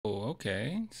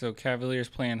Okay. So Cavaliers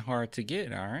playing hard to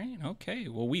get. All right. Okay.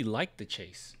 Well, we like the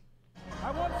chase. I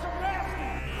want some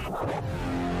nasty. Are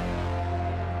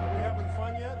we having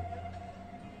fun yet?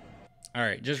 All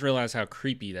right. Just realized how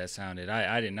creepy that sounded.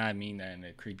 I did not mean that in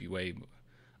a creepy way.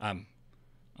 I'm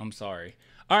sorry.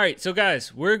 All right. So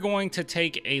guys, we're going to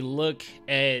take a look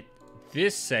at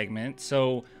this segment.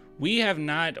 So we have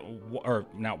not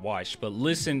watched, but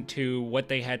listened to what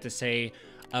they had to say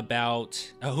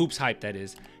about Hoops Hype, that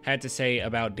is, had to say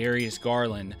about Darius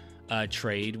Garland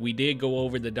trade. We did go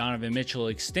over the Donovan Mitchell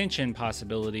extension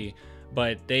possibility,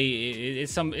 but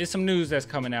it's some news that's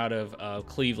coming out of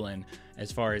Cleveland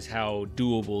as far as how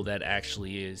doable that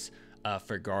actually is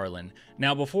for Garland.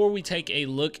 Now, before we take a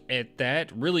look at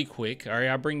that really quick, all right,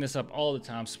 I bring this up all the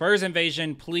time. Spurs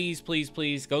Invasion, please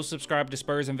go subscribe to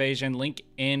Spurs Invasion. Link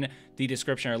in the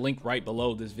description or link right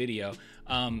below this video.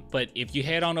 But if you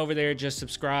head on over there, just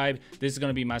subscribe. This is going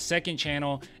to be my second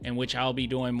channel in which I'll be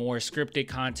doing more scripted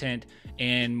content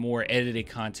and more edited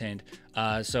content.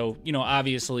 So, you know,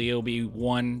 obviously it'll be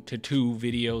 1 to 2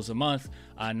 videos a month,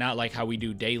 not like how we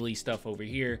do daily stuff over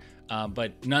here.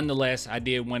 But nonetheless, I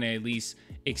did want to at least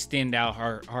extend out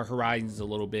our horizons a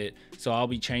little bit. So I'll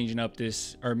be changing up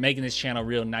this, or making this channel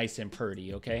real nice and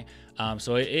pretty. Okay.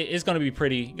 So it's going to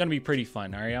be pretty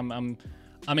fun. All right.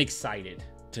 I'm excited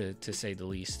to say the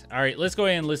least. All right, let's go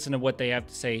ahead and listen to what they have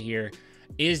to say here.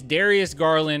 Is Darius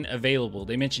Garland available?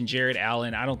 They mentioned Jared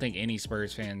Allen. I don't think any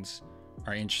Spurs fans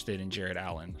are interested in Jared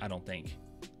Allen. I don't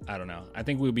know. I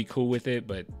think we'll be cool with it,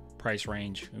 but price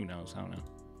range, who knows? I don't know.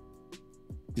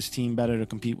 This team better to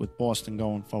compete with Boston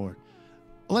going forward.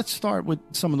 Let's start with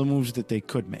some of the moves that they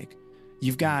could make.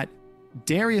 You've got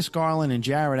Darius Garland and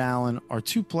Jared Allen are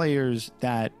two players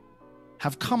that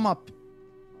have come up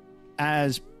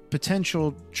as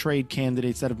potential trade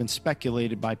candidates that have been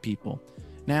speculated by people.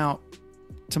 Now,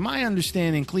 to my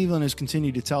understanding, Cleveland has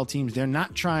continued to tell teams they're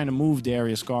not trying to move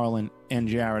Darius Garland and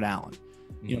Jared Allen.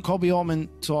 You know, Kobe Altman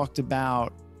talked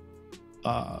about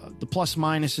the plus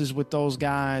minuses with those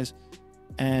guys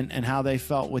and how they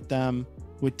felt with them.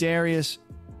 With Darius,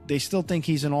 they still think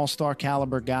he's an all-star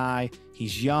caliber guy.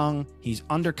 He's young. He's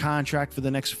under contract for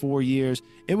the next 4 years.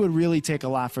 It would really take a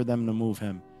lot for them to move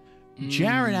him.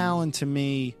 Jared Allen, to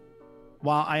me,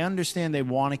 while I understand they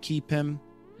want to keep him.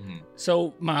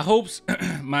 So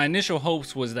my initial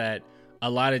hopes was that a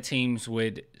lot of teams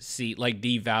would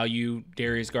devalue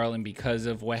Darius Garland because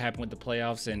of what happened with the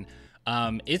playoffs.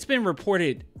 And it's been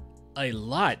reported a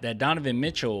lot that Donovan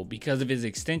Mitchell, because of his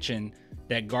extension,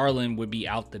 that Garland would be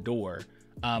out the door.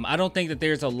 I don't think that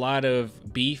there's a lot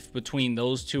of beef between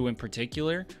those two in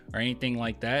particular or anything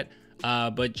like that.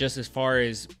 But just as far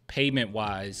as payment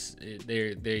wise,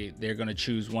 they're going to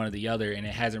choose one or the other, and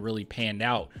it hasn't really panned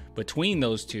out between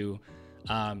those two.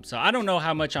 So I don't know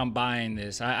how much I'm buying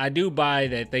this. I do buy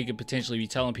that they could potentially be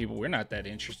telling people we're not that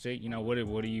interested. You know, what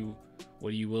are you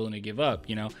willing to give up?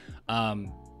 You know,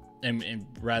 and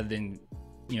rather than,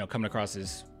 you know, coming across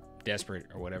as desperate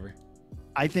or whatever.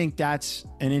 I think that's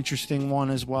an interesting one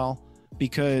as well,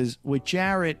 because with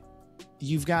Jarrett,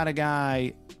 you've got a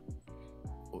guy.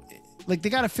 Like, they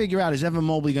got to figure out, is Evan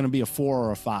Mobley going to be a 4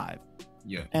 or a 5?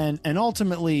 Yeah. And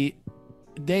ultimately,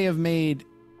 they have made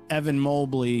Evan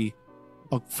Mobley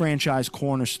a franchise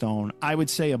cornerstone, I would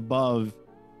say above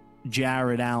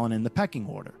Jared Allen in the pecking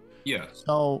order. Yeah.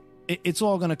 So it's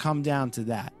all going to come down to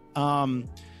that.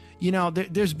 You know,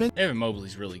 there's been Evan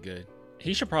Mobley's really good.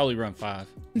 He should probably run 5.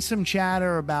 some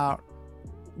chatter about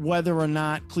whether or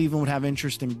not Cleveland would have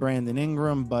interest in Brandon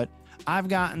Ingram, but I've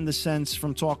gotten the sense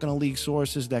from talking to league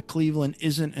sources that Cleveland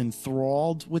isn't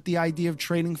enthralled with the idea of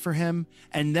trading for him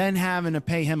and then having to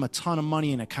pay him a ton of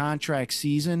money in a contract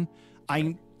season.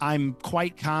 I'm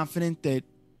quite confident that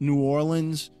New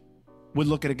Orleans would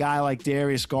look at a guy like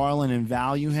Darius Garland and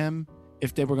value him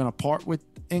if they were going to part with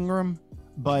Ingram,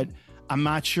 but I'm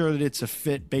not sure that it's a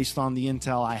fit based on the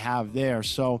intel I have there.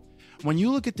 So when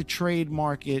you look at the trade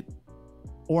market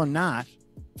or not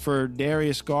for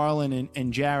Darius Garland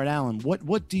and Jared Allen,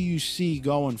 what do you see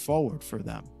going forward for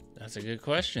them? That's a good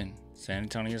question. San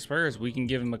Antonio Spurs, we can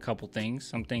give them a couple things.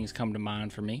 Some things come to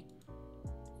mind for me.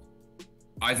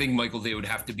 I think, Michael, they would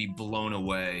have to be blown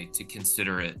away to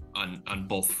consider it on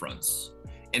both fronts.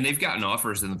 And they've gotten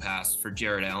offers in the past for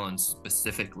Jared Allen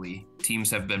specifically. Teams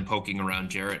have been poking around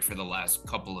Jarrett for the last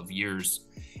couple of years,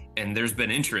 and there's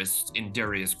been interest in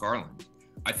Darius Garland.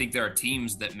 I think there are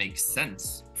teams that make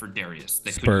sense for Darius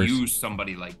that Spurs. could use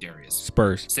somebody like Darius.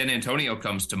 Spurs. San Antonio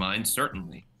comes to mind,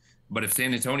 certainly. But if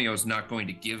San Antonio is not going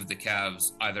to give the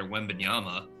Cavs either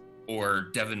Wembanyama or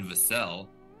Devin Vassell,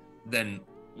 then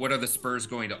what are the Spurs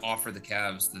going to offer the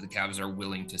Cavs that the Cavs are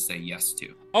willing to say yes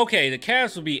to? Okay, the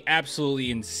Cavs would be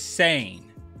absolutely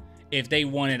insane if they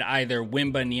wanted either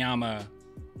Wembanyama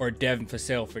or Devin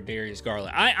Vassell for Darius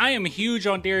Garland. I am huge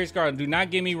on Darius Garland. Do not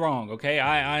get me wrong, okay?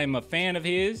 I am a fan of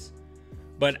his,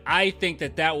 but I think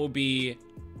that will be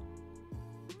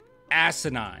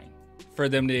asinine for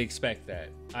them to expect that.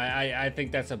 I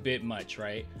think that's a bit much,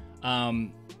 right?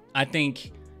 I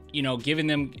think, giving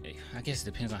them, I guess it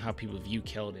depends on how people view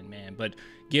Keldon, man, but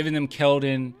giving them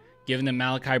Keldon, giving them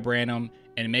Malachi Branham,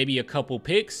 and maybe a couple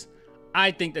picks,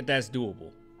 I think that's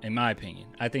doable, in my opinion.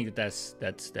 I think that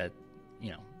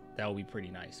that would be pretty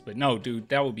nice. But no, dude,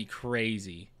 that would be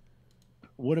crazy.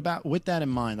 What about, with that in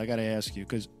mind, I got to ask you,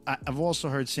 because I've also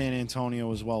heard San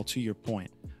Antonio as well, to your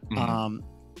point,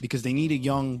 because they need a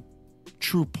young,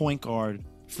 true point guard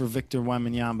for Victor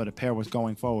Wembanyama to pair with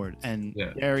going forward. And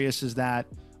Darius is that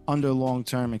under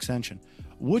long-term extension.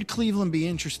 Would Cleveland be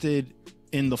interested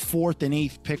in the 4th and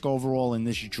 8th pick overall in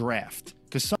this draft?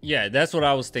 Yeah, that's what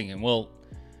I was thinking. Well,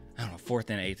 I don't know, 4th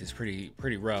and 8th is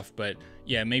pretty rough, but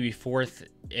yeah, maybe 4th,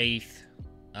 8th,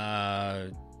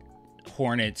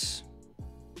 Hornets,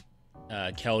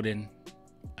 Keldon.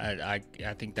 I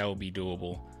think that would be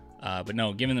doable. But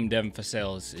no, giving them Devin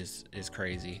Vassell is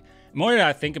crazy. The more that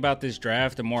I think about this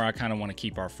draft, the more I kind of want to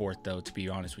keep our 4th, though, to be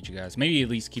honest with you guys. Maybe at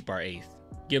least keep our 8th.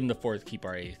 Give them the 4th, keep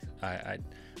our 8th.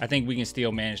 I think we can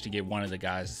still manage to get one of the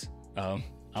guys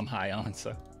I'm high on.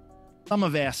 So some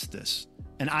have asked this,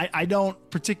 and I don't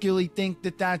particularly think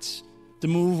that that's the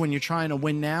move when you're trying to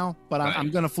win now, but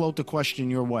I'm going to float the question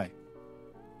your way.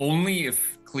 Only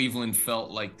if Cleveland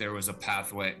felt like there was a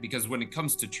pathway, because when it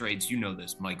comes to trades, you know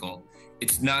this, Michael,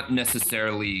 it's not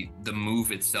necessarily the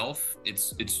move itself.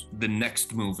 It's the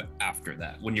next move after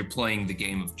that, when you're playing the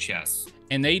game of chess.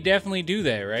 And they definitely do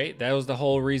that, right? That was the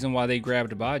whole reason why they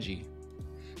grabbed Abaji.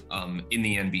 In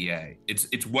the NBA,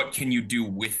 it's what can you do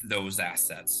with those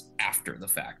assets after the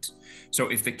fact. So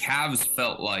if the Cavs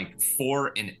felt like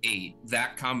 4 and 8,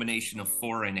 that combination of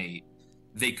 4 and 8,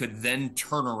 they could then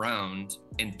turn around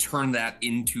and turn that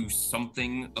into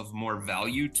something of more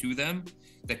value to them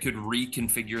that could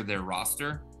reconfigure their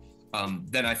roster,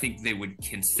 then I think they would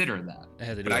consider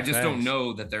that. But I just don't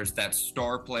know that there's that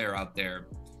star player out there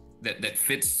that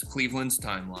fits Cleveland's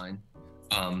timeline,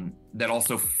 that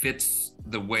also fits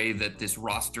the way that this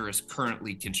roster is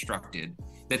currently constructed,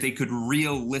 that they could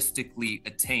realistically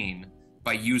attain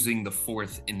by using the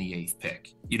 4th and the 8th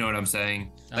pick. You know what I'm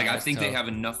saying? Like, I think they have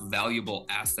enough valuable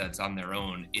assets on their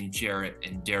own in Jarrett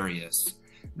and Darius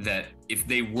that if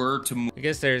they were to move... I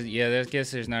guess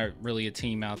there's not really a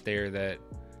team out there that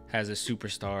has a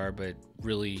superstar, but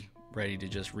really ready to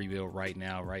just rebuild right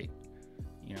now, right?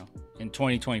 In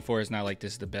 2024, it's not like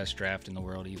this is the best draft in the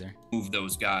world either. Move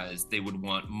those guys, they would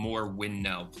want more win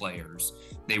now players.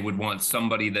 They would want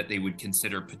somebody that they would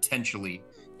consider potentially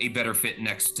a better fit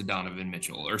next to Donovan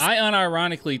Mitchell. I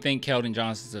unironically think Keldon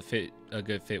Johnson's a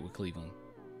good fit with Cleveland.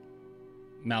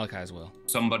 Malachi as well.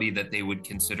 Somebody that they would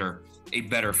consider a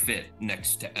better fit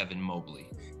next to Evan Mobley.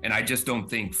 And I just don't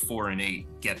think 4 and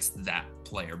 8 gets that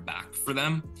player back for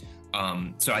them.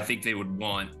 So I think they would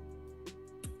want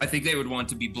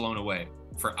to be blown away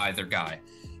for either guy.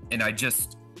 And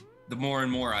the more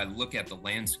and more I look at the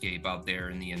landscape out there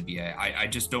in the NBA, I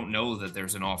just don't know that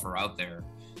there's an offer out there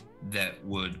that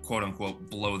would, quote unquote,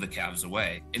 blow the Cavs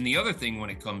away. And the other thing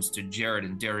when it comes to Jarrett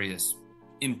and Darius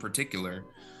in particular,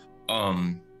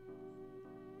 the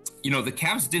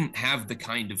Cavs didn't have the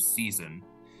kind of season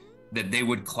that they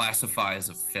would classify as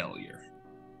a failure.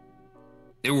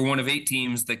 They were one of 8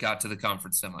 teams that got to the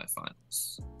conference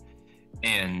semifinals.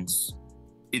 And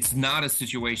it's not a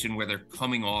situation where they're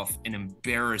coming off an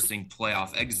embarrassing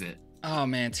playoff exit. Oh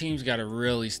man, teams got to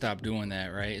really stop doing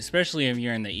that, right? Especially if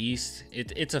you're in the East.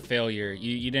 It's a failure.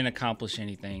 You didn't accomplish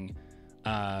anything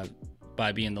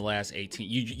by being the last 18.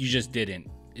 You just didn't.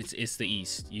 It's the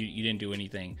East. You didn't do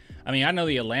anything. I mean, I know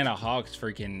the Atlanta Hawks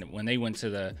when they went to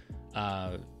the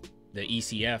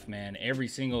ECF, man, every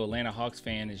single Atlanta Hawks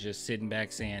fan is just sitting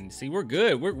back saying, "See, we're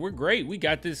good. We're great. We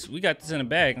got this in the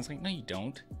bag." And it's like, no, you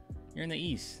don't. You're in the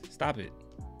East. Stop it.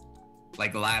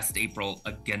 Like last April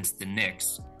against the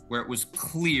Knicks, where it was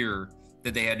clear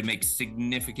that they had to make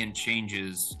significant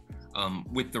changes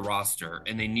with the roster,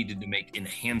 and they needed to make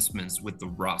enhancements with the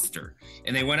roster.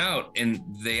 And they went out and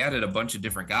they added a bunch of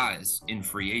different guys in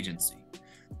free agency.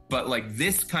 But like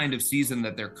this kind of season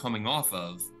that they're coming off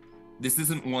of, this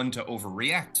isn't one to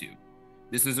overreact to.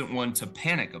 This isn't one to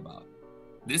panic about.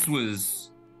 This was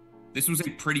a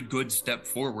pretty good step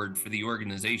forward for the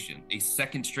organization. A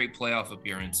second straight playoff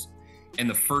appearance and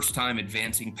the first time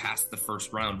advancing past the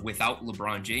first round without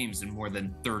LeBron James in more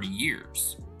than 30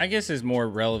 years. I guess it's more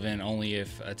relevant only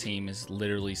if a team is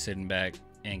literally sitting back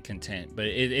and content. But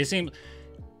it seems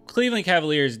Cleveland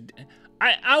Cavaliers,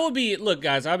 I would be, look,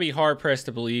 guys, I'll be hard pressed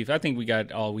to believe. I think we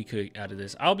got all we could out of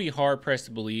this. I'll be hard pressed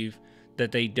to believe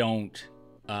that they don't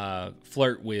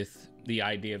flirt with the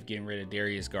idea of getting rid of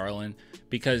Darius Garland,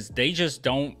 because they just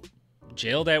don't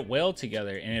gel that well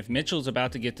together. And if Mitchell's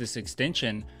about to get this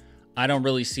extension, I don't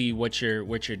really see what you're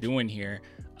doing here.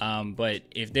 But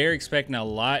if they're expecting a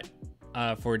lot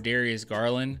for Darius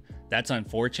Garland, that's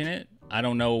unfortunate. I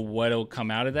don't know what'll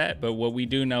come out of that, but what we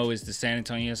do know is the San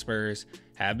Antonio Spurs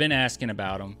have been asking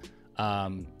about him,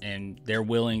 and they're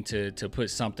willing to put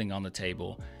something on the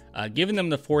table. Giving them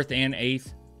the 4th and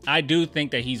 8th, I do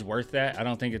think that he's worth that. I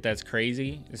don't think that that's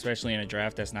crazy, especially in a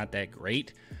draft that's not that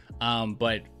great.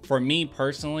 But for me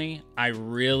personally, I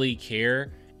really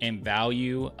care and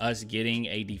value us getting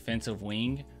a defensive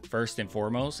wing first and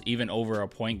foremost, even over a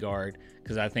point guard,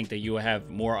 because I think that you will have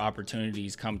more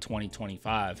opportunities come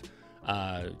 2025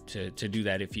 to do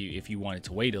that if you wanted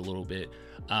to wait a little bit.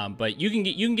 But you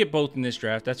can get both in this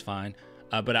draft. That's fine.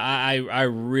 But I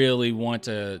really want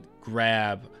to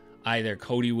grab either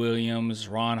Cody Williams,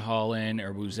 Ron Holland,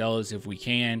 or Buzelis if we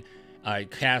can,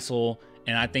 Castle.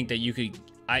 And I think that you could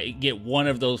get one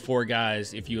of those 4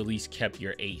 guys if you at least kept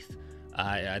your 8th.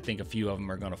 I think a few of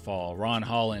them are going to fall. Ron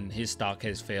Holland, his stock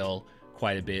has fell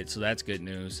quite a bit, so that's good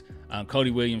news. Cody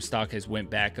Williams' stock has went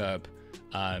back up.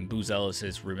 And Buzelis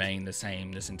has remained the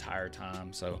same this entire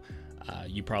time. So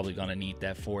you're probably going to need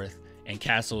that 4th. And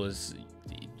Castle is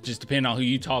just depending on who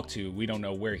you talk to. We don't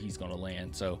know where he's going to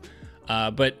land. So,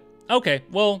 but okay,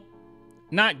 well,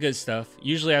 not good stuff.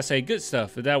 Usually I say good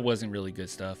stuff, but that wasn't really good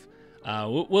stuff.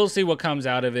 We'll see what comes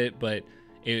out of it. But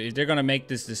if they're going to make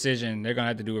this decision, they're going to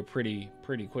have to do it pretty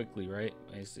quickly, right?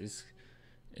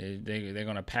 They're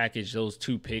going to package those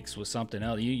 2 picks with something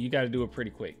else. You got to do it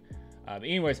pretty quick. But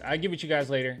anyways, I'll get with you guys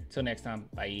later. Till next time.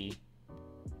 Bye.